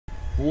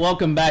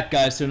Welcome back,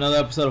 guys, to another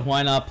episode of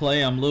Why Not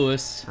Play. I'm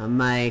Lewis. I'm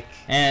Mike.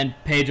 And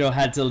Pedro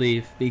had to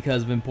leave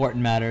because of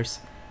important matters.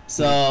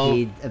 So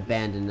he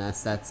abandoned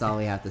us. That's all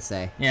we have to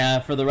say.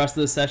 Yeah, for the rest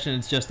of the session,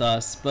 it's just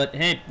us. But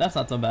hey, that's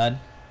not so bad.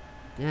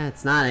 Yeah,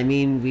 it's not. I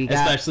mean, we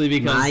got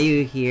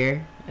Mayu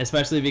here.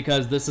 Especially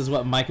because this is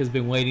what Mike has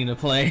been waiting to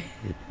play.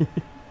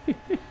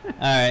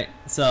 Alright,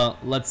 so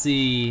let's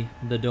see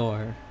the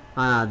door.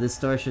 This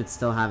door should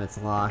still have its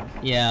lock.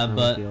 Yeah,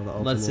 but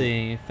let's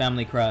see.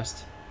 Family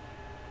crest.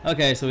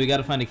 Okay, so we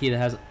gotta find a key that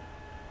has...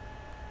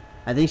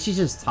 I think she's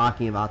just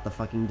talking about the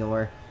fucking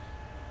door.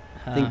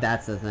 I think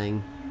that's the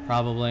thing.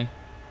 Probably.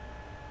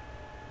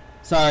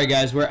 Sorry,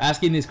 guys. We're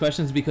asking these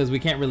questions because we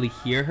can't really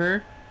hear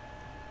her.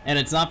 And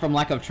it's not from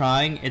lack of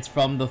trying. It's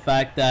from the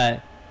fact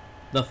that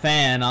the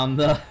fan on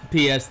the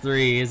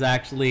PS3 is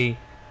actually...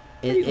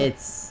 It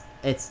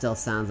still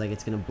sounds like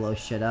it's gonna blow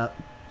shit up.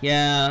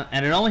 Yeah,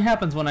 and it only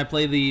happens when I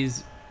play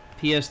these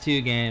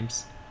PS2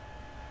 games.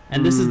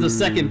 And this is the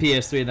second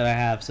PS3 that I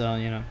have, so,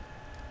 you know.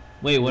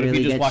 Wait, what if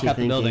you just walk out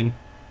the building?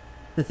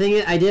 The thing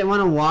is, I didn't want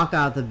to walk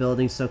out the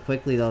building so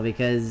quickly, though,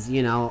 because,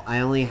 you know, I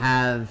only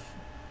have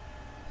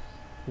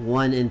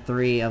 1 in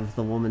 3 of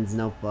the Woman's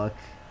Notebook.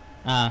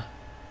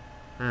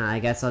 I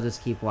guess I'll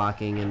just keep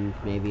walking, and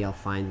maybe I'll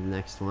find the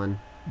next one.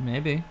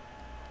 Maybe.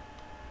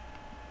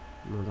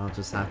 I'll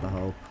just have to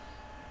hope.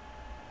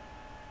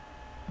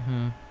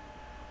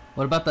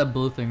 What about that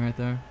blue thing right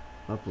there?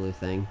 What blue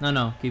thing?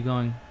 No, keep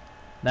going.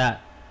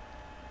 That.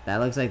 That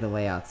looks like the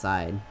way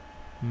outside.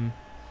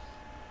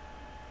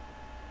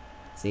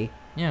 See?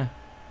 Yeah.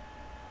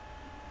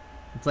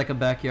 It's like a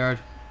backyard.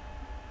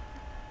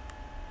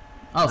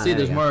 Oh, see,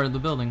 there's more of the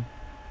building.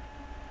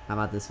 How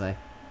about this way?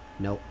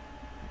 Nope.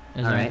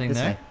 Is there anything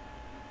there?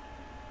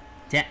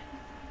 Yeah.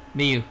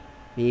 Miyu.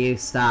 Miyu,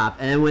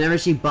 stop. And then whenever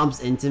she bumps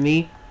into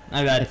me,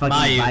 it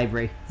fucking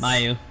vibrates.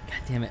 Mayu.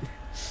 God damn it.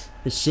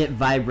 The shit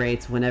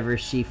vibrates whenever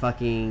she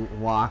fucking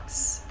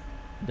walks.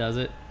 Does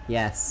it?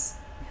 Yes.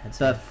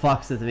 So it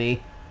fucks with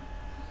me.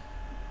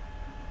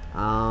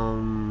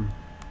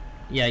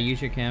 Yeah,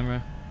 use your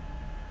camera.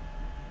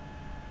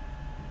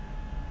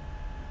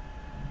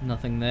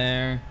 Nothing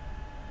there.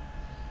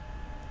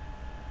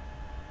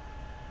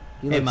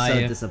 You look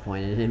so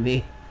disappointed in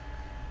me.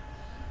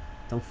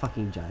 Don't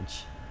fucking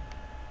judge.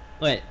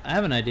 Wait, I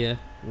have an idea.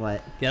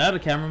 What? Get out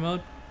of camera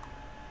mode.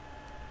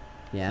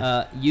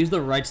 Yeah. Use the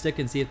right stick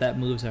and see if that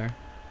moves her.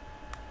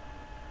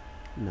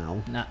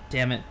 No. Nah,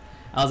 damn it.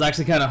 I was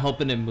actually kind of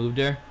hoping it moved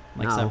her,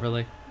 like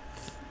separately.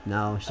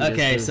 No, she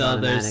okay, just so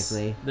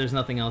automatically. there's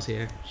nothing else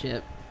here.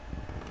 Shit.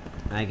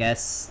 I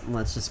guess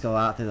let's just go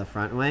out through the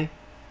front way.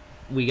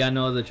 We got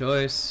no other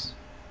choice.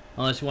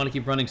 Unless you want to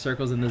keep running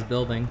circles in this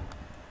building.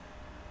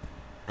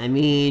 I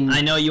mean...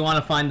 I know you want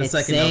to find the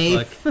second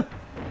notebook.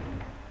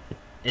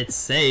 It's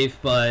safe,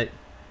 but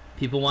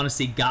people want to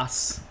see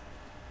Gus.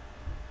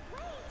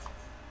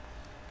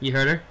 You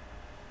heard her?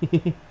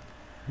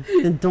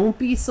 Then don't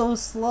be so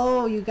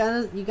slow. You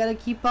gotta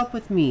keep up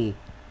with me.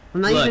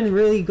 I'm not even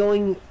really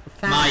going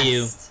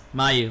fast.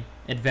 Mayu.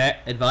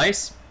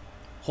 Advice?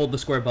 Hold the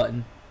square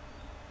button.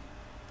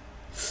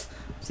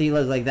 See,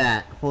 look like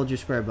that. Hold your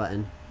square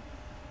button.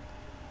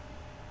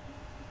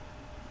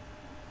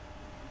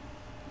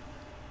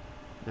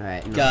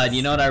 Alright. God,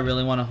 you know what I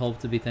really want to hope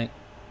to be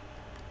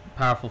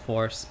powerful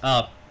force.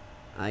 Oh.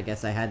 I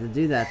guess I had to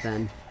do that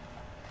then.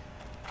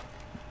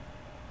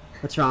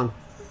 What's wrong?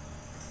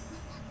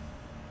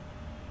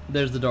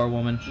 There's the door,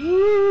 woman.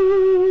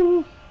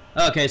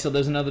 Okay, so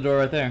there's another door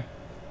right there.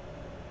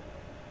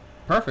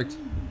 Perfect.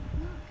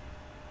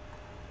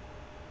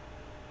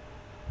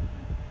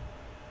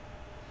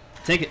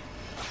 Take it.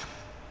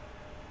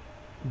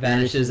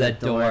 Vanishes at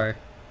door.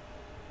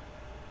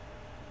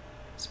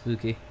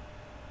 Spooky.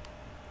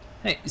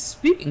 Hey,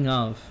 speaking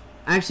of...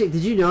 Actually,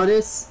 did you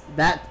notice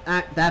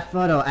that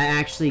photo I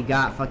actually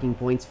got fucking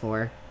points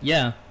for?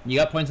 Yeah, you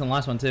got points on the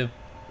last one too.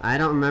 I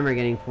don't remember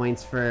getting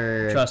points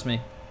for... Trust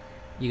me.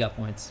 You got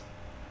points.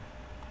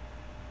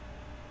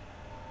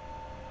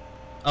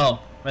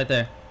 Oh, right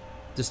there.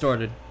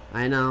 Distorted.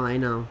 I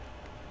know.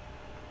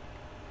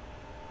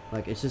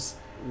 Like, it's just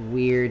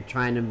weird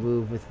trying to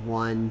move with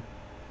one.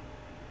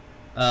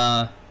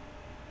 I'm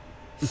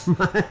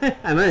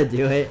gonna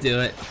do it. Do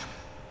it.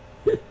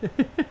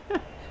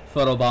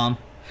 Photobomb.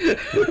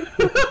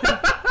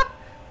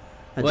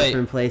 A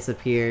different place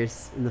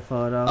appears in the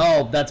photo.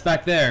 Oh, that's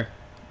back there.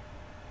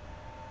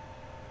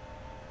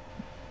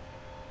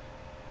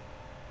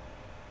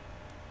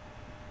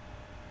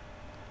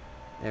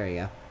 There we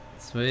go.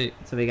 Sweet.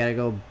 So we gotta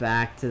go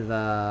back to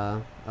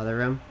the other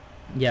room?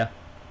 Yeah.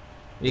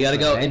 We gotta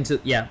go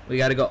we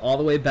gotta go all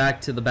the way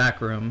back to the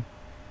back room.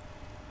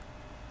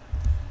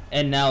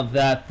 And now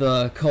that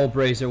the cold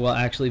brazier will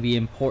actually be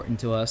important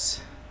to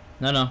us.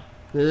 No,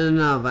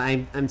 but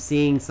I'm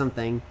seeing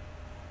something.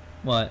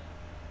 What?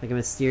 Like a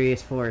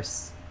mysterious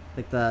force.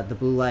 Like the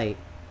blue light.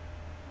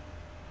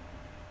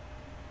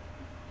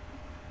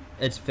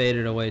 It's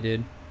faded away,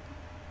 dude.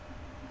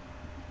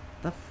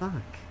 The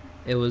fuck?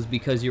 It was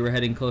because you were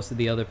heading close to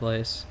the other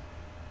place.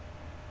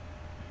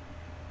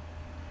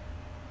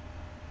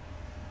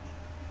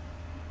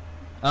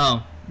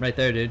 Oh, right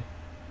there, dude.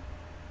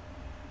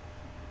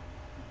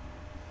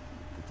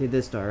 Through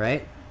this door,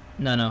 right?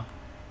 No.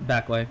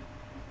 Back way.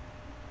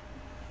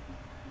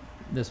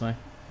 This way.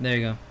 There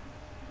you go.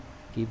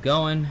 Keep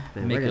going.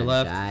 Man, make your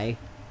left. Die.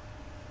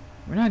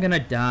 We're not gonna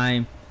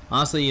die.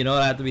 Honestly, you know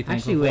what I have to be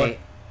thankful for? Actually, wait.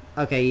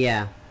 Okay,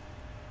 yeah.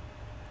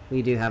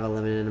 We do have a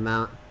limited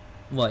amount.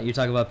 What, you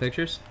talk about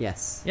pictures?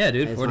 Yes. Yeah,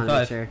 dude,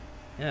 45. Sure.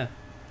 Yeah.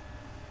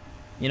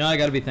 You know what I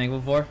gotta be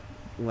thankful for?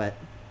 What?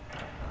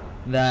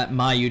 That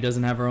Mayu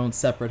doesn't have her own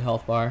separate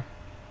health bar.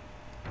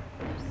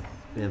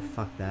 Yeah,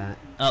 fuck that.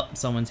 Oh,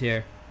 someone's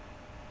here.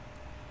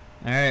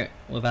 Alright,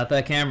 without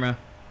that camera.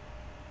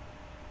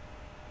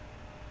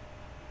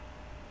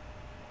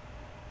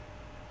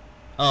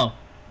 Oh,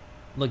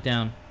 look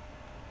down.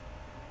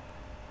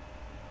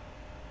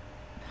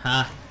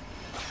 Ha.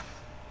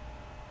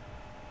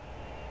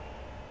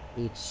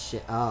 Eat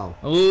shit. Oh.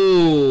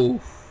 Ooh.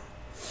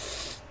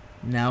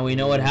 Now we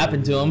know what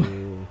happened to him.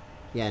 Ooh.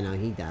 Yeah, no,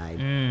 he died.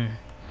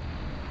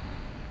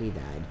 He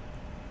died.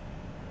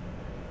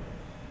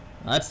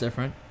 That's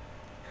different.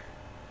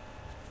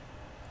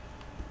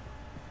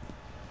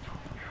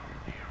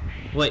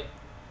 Wait.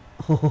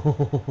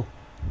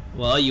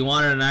 Well, you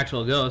wanted an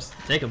actual ghost.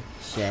 Take him.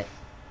 Shit.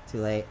 Too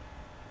late.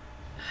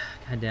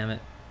 God damn it.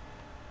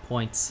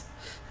 Points.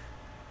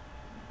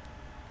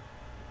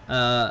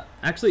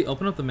 Actually,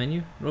 open up the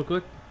menu real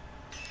quick.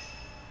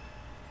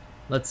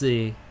 Let's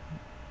see.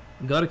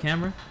 Go to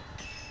camera.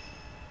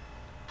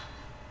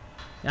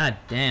 God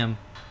damn.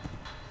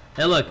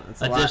 Hey, look.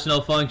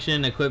 Additional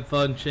function, equip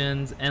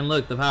functions, and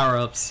look, the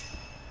power-ups.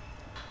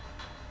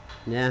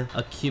 Yeah.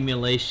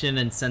 Accumulation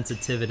and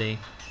sensitivity.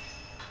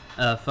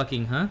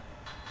 Fucking, huh?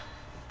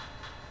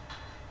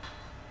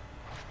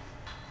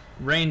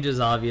 Range is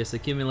obvious.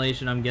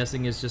 Accumulation, I'm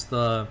guessing, is just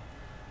the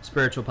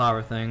spiritual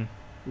power thing.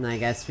 And I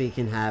guess we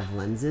can have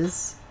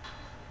lenses.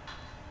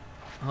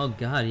 Oh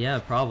god, yeah,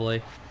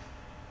 probably.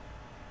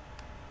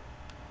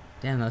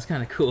 Damn, that's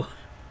kind of cool.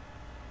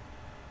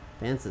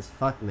 Fancy as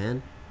fuck,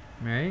 man.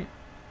 Right?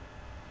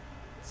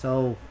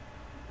 So...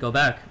 Go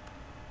back.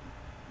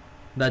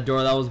 That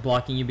door that was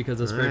blocking you because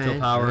of spiritual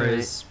power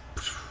is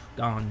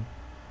gone.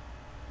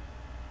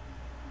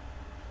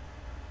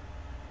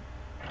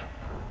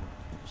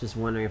 Just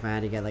wondering if I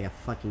had to get like a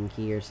fucking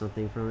key or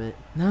something from it.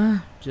 Nah,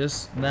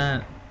 just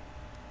that.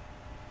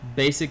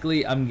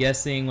 Basically, I'm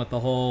guessing with the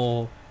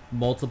whole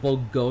multiple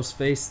ghost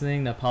face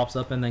thing that pops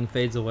up and then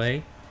fades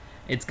away,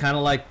 it's kind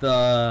of like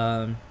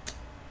the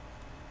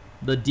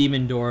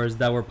demon doors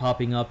that were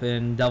popping up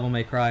in Devil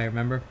May Cry,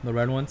 remember? The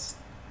red ones?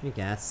 I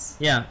guess.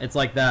 Yeah, it's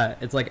like that.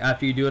 It's like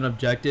after you do an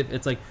objective,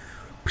 it's like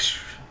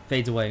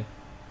fades away.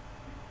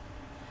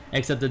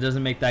 Except it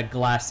doesn't make that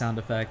glass sound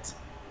effect.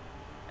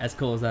 As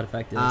cool as that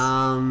effect is.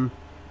 Mayu,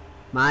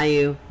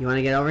 you want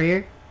to get over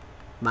here?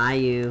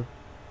 Mayu.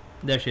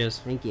 There she is.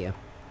 Thank you.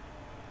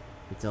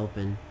 It's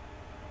open.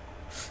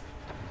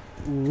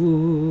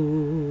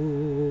 Ooh.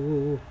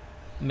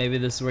 Maybe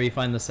this is where you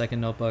find the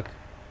second notebook.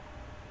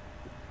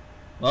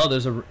 Well,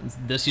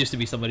 this used to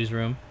be somebody's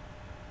room.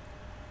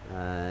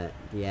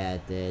 Yeah,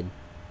 it did.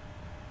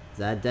 Is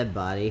that a dead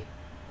body?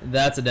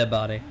 That's a dead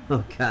body.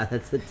 Oh god,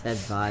 that's a dead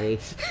body.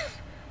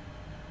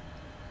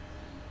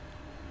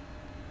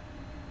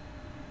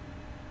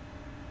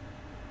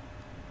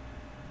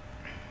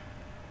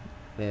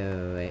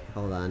 Wait,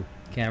 hold on.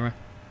 Camera.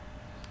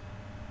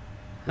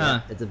 Yeah,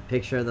 Huh. it's a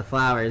picture of the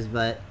flowers,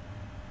 but...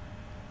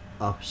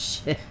 Oh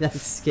shit,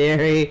 that's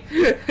scary.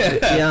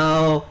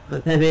 Yo,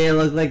 that made it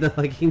look like the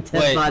fucking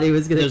dead body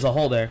was gonna... There's a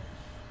hole there.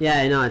 Yeah,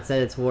 I know, it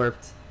said it's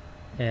warped.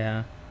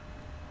 Yeah.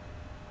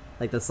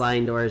 Like the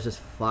sliding door is just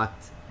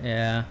fucked.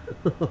 Yeah.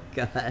 Oh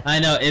god. I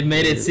know, it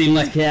made it seem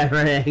like...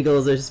 camera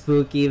angles are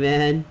spooky,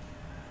 man.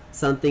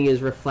 Something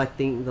is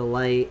reflecting the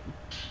light.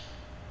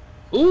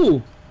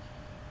 Ooh!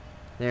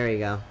 There we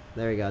go.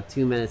 There we go.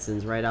 2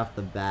 medicines right off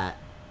the bat.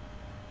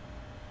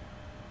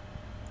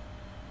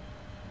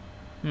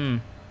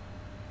 I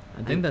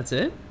think that's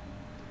it.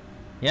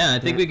 Yeah, I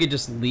think we could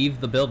just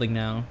leave the building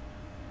now.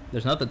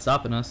 There's nothing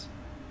stopping us.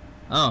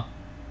 Oh.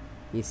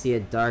 You see a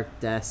dark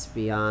desk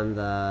beyond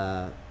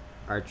the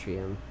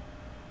atrium.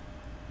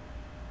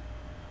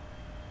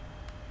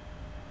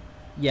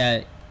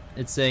 Yeah,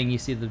 it's saying you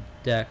see the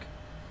deck.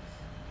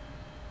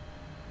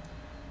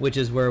 Which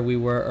is where we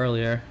were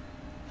earlier.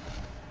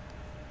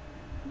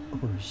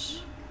 Oh,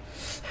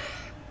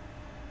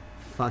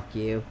 fuck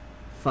you.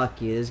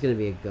 Fuck you. There's gonna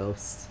be a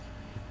ghost.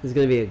 There's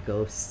gonna be a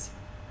ghost.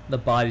 The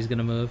body's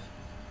gonna move.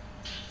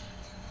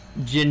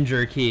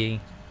 Ginger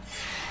key.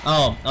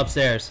 Oh,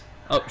 upstairs.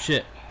 Oh,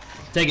 shit.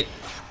 Take it.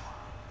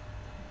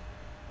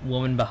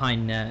 Woman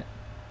behind net.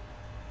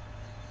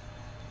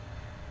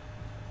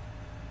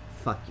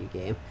 Fuck you,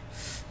 game.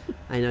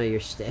 I know your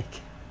shtick.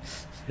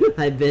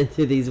 I've been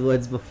through these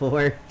woods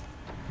before.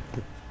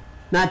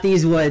 Not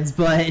these woods,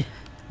 but...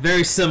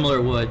 Very similar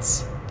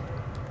woods.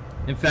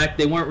 In fact,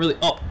 they weren't really...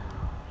 Oh!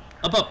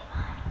 Up!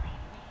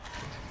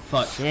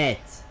 Fuck. Shit.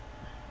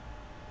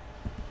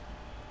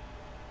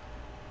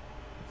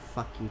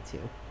 Fuck you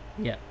too.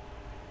 Yeah.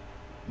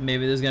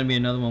 Maybe there's gonna be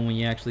another one when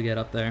you actually get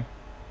up there.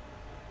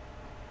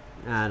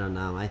 I don't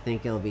know. I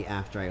think it'll be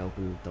after I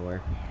open the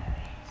door.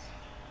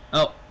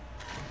 Oh.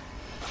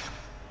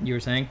 You were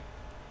saying?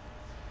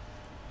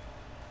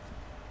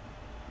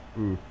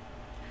 Hmm.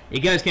 You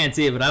guys can't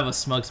see it, but I have a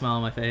smug smile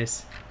on my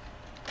face.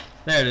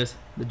 There it is.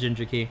 The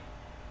ginger key.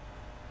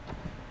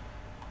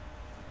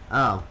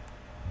 Oh.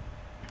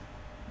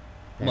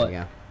 There What? we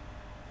go.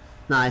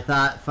 No, I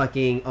thought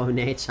fucking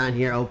One-chan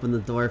here opened the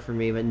door for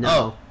me, but no.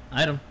 Oh,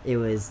 item. It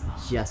was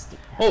just...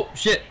 Oh,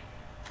 shit.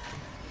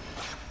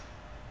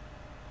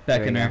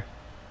 Back in there.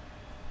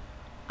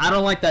 I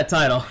don't like that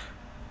title.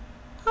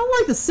 I don't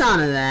like the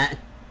sound of that.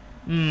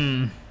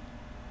 Hmm.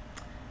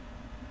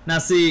 Now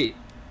see,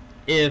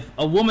 if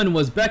a woman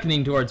was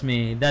beckoning towards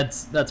me,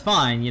 that's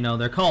fine, you know,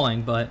 they're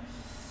calling, but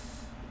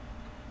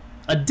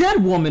a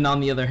dead woman on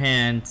the other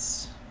hand,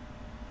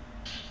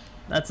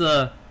 that's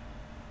a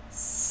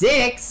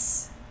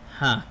 6?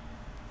 huh.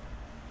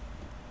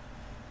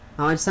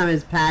 How much time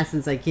has passed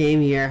since I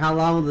came here? How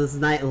long will this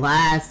night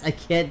last? I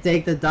can't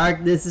take the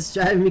darkness. It's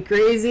driving me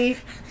crazy.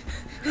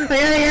 I gotta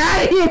get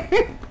out of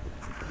here.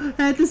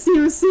 I have to see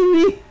him see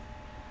me.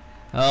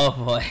 Oh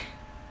boy.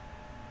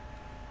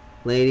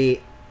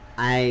 Lady,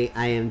 I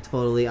am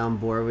totally on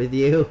board with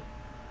you.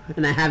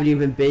 And I haven't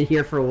even been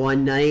here for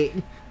one night.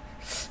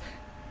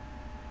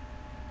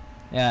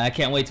 Yeah, I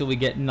can't wait till we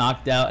get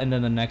knocked out and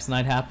then the next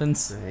night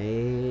happens.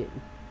 Right.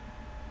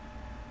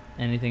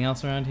 Anything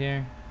else around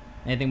here?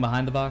 Anything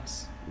behind the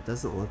box? It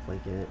doesn't look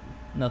like it.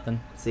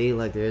 Nothing. See,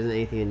 look, there isn't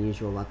anything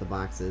unusual about the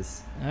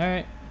boxes.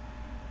 Alright.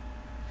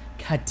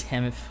 God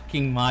damn it,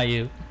 fucking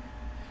Mayu.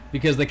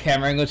 Because the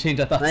camera angle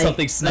changed, I thought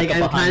something snuck up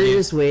I'm behind kind of you.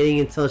 just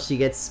waiting until she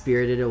gets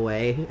spirited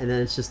away, and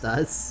then it's just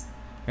us.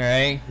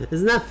 Alright.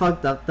 Isn't that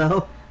fucked up,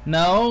 though?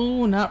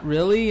 No, not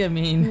really. I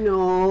mean...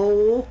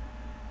 No.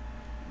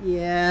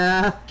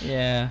 Yeah.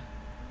 Yeah.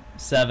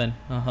 7.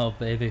 Oh,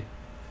 baby.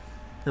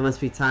 I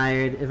must be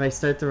tired. If I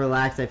start to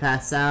relax, I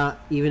pass out.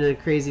 Even in a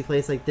crazy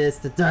place like this,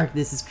 the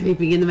darkness is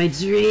creeping into my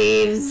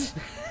dreams.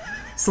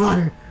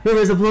 Slaughter,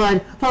 rivers of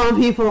blood, fallen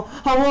people,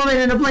 a woman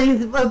in a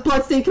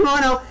bloodstained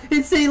kimono,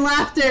 insane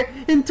laughter,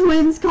 and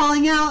twins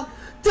calling out,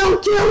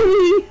 "Don't kill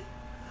me!"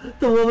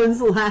 The woman's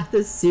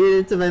laughter seared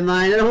into my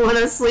mind. I don't want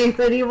to sleep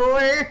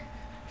anymore.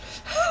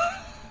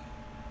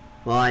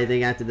 Well, I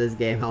think after this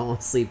game, I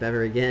won't sleep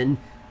ever again.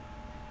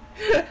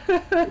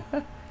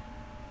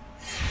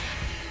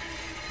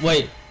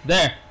 Wait,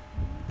 there.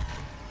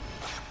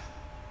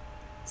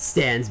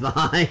 Stands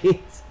behind.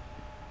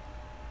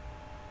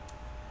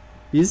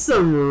 Use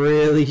some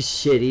really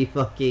shitty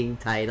fucking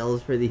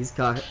titles for these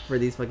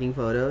fucking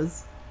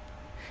photos.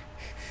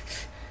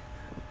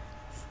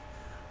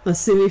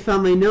 Asumi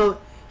found my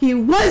note. He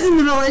was in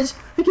the village.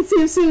 I can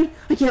see him soon.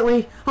 I can't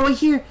wait. I'll wait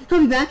here.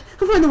 He'll be back.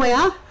 He'll find the way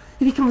out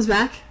if he comes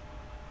back.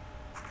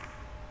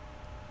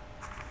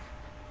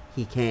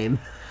 He came.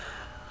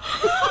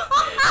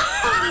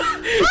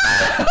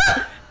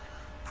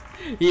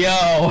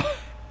 Yo.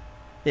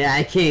 Yeah,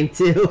 I came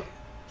too.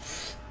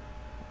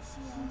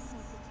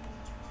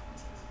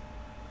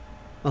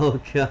 Oh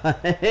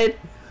god.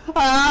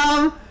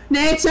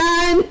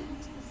 Nathan!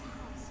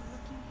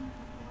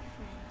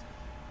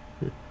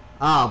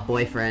 Oh,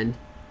 boyfriend.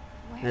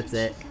 That's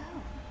it.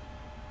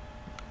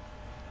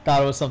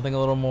 Thought it was something a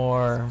little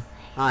more...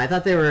 Oh, I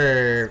thought they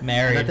were...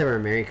 married. I thought they were a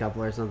married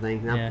couple or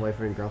something. Not Yeah.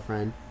 boyfriend,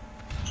 girlfriend.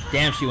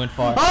 Damn, she went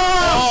far.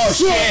 Oh,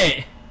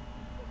 shit!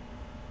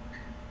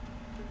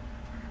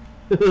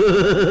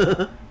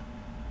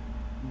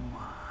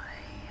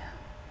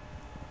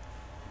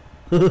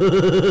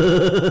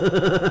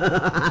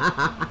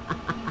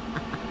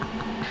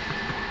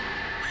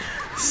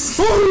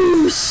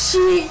 Oh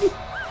shit!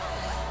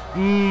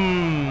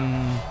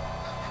 Mmm.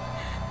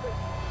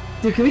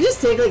 Dude, can we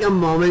just take like a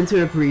moment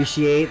to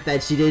appreciate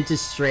that she didn't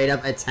just straight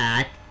up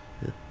attack?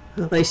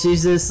 Like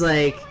she's just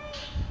like,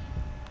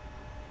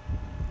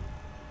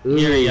 ooh,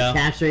 Here we go.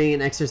 capturing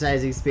and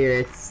exercising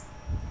spirits.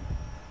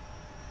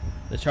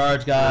 The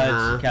charge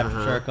guides, capture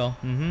uh-huh. circle.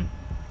 Mm-hmm.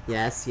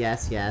 Yes,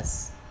 yes,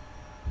 yes.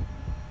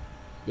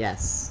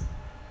 Yes.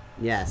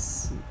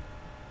 Yes.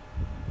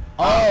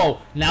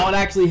 Oh, now it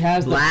actually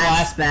has the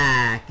Blast blast.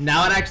 back.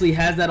 Now it actually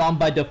has that on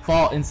by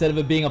default instead of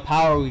it being a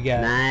power we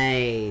get.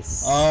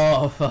 Nice.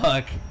 Oh,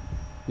 fuck.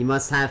 You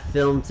must have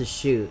film to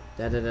shoot.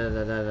 Da da da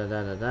da da da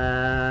da da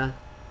da.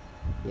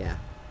 Yeah.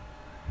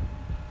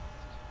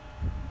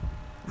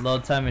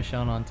 Load time is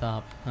shown on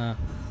top. Huh.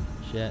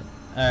 Shit.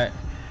 Alright.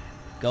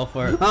 Go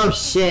for it. Oh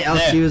shit! Oh,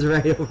 There. she was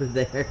right over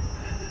there.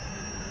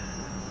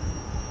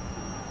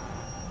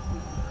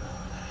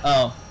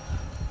 Oh.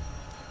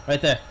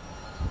 Right there.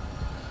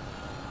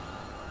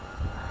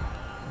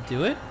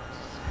 Do it?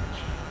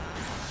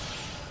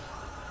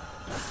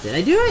 Did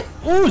I do it?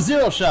 Ooh,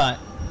 0 shot.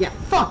 Yeah,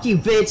 fuck you,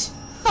 bitch!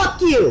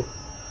 Fuck you!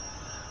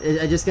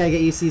 I just gotta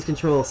get used to these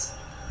controls.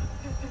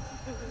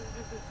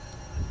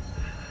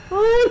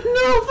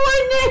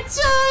 Oh no,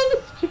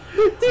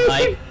 Fortnite, dude!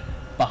 Mike,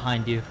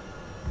 behind you.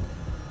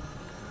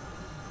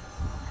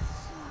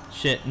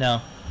 Shit,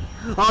 no.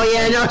 Oh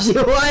yeah, no, she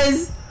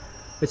was!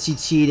 But she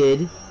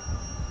cheated.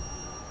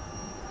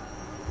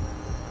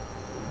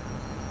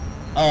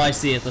 Oh, I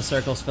see it. The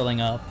circle's filling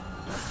up.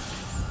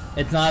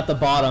 It's not at the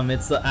bottom.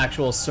 It's the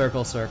actual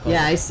circle.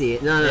 Yeah, I see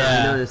it. No, yeah.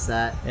 I noticed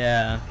that.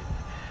 Yeah.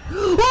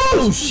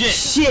 Oh shit!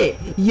 Shit!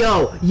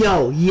 Yo!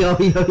 No!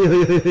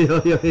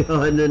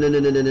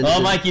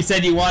 Oh, Mike, you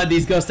said you wanted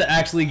these ghosts to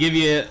actually give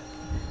you.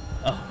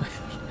 Oh,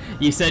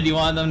 you said you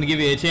wanted them to give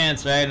you a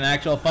chance, right? An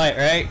actual fight,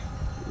 right?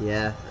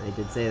 Yeah, I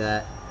did say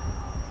that.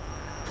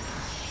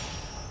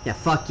 Yeah,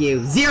 fuck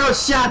you. Zero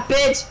shot,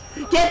 bitch!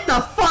 Get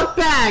the fuck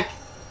back!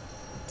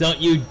 Don't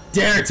you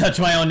dare touch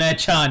my own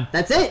Nechan!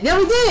 That's it! Yeah,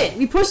 we did it!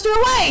 We pushed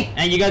her away!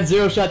 And you got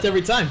 0 shots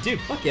every time. Dude,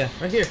 fuck yeah.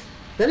 Right here.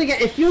 Then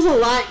again, it feels a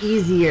lot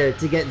easier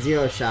to get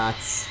 0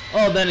 shots.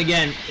 Oh, then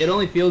again, it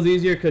only feels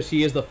easier because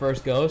she is the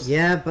first ghost.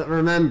 Yeah, but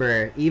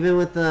remember, even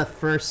with the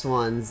first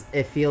ones,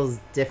 it feels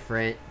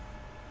different.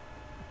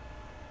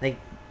 Like,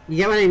 you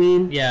get what I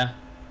mean? Yeah.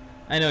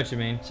 I know what you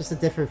mean. It's just a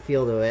different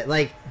feel to it.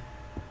 Like,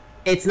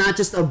 it's not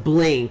just a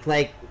blink.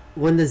 Like,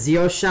 when the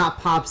 0 shot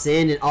pops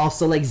in, it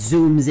also, like,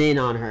 zooms in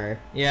on her.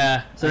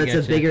 Yeah, so it's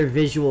a bigger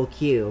visual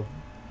cue.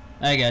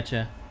 I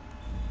gotcha.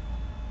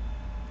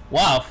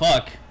 Wow,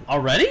 fuck.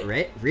 Already?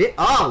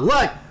 Oh,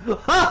 look!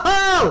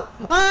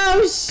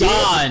 Oh, shit!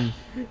 Gone!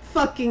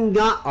 Fucking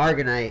gone.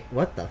 Argonite.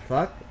 What the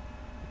fuck?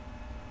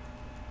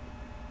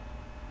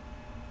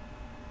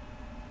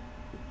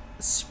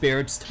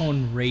 Spirit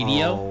Stone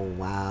Radio? Oh,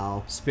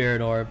 wow.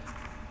 Spirit Orb.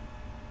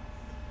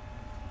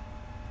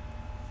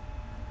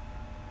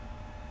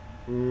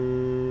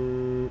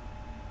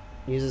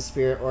 Use a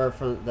Spirit Orb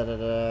from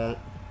da-da-da.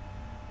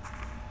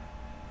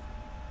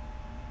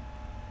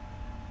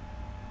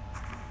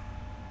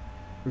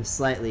 I'm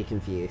slightly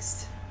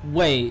confused.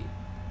 Wait.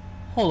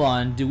 Hold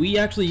on. Do we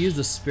actually use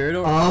the Spirit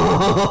Orb?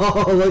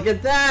 Oh, look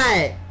at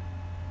that!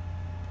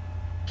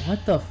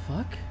 What the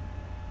fuck?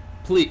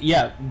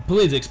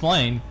 Please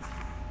explain.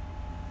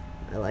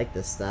 I like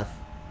this stuff.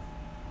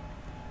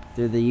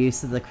 Through the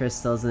use of the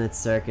crystals and its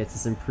circuits,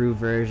 this improved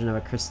version of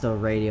a crystal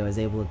radio is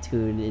able to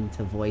tune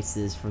into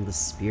voices from the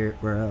spirit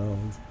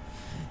world.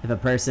 If a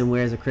person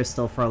wears a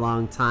crystal for a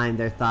long time,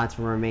 their thoughts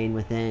will remain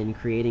within,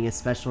 creating a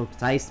special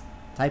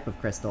type of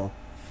crystal,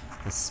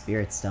 a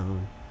spirit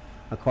stone.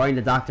 According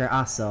to Dr.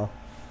 Aso,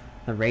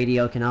 the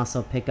radio can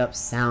also pick up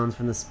sounds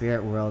from the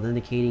spirit world,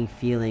 indicating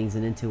feelings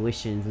and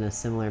intuitions in a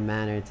similar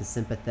manner to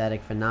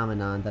sympathetic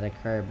phenomenon that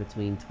occur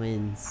between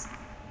twins.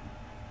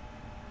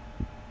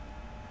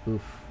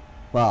 Oof.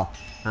 Well,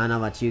 I don't know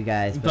about you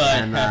guys, but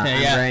I'm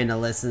ready to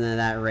listen to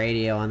that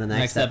radio on the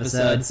next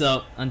episode.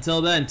 So,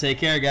 until then, take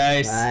care,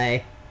 guys.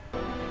 Bye.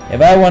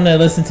 If I want to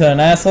listen to an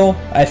asshole,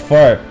 I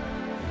fart.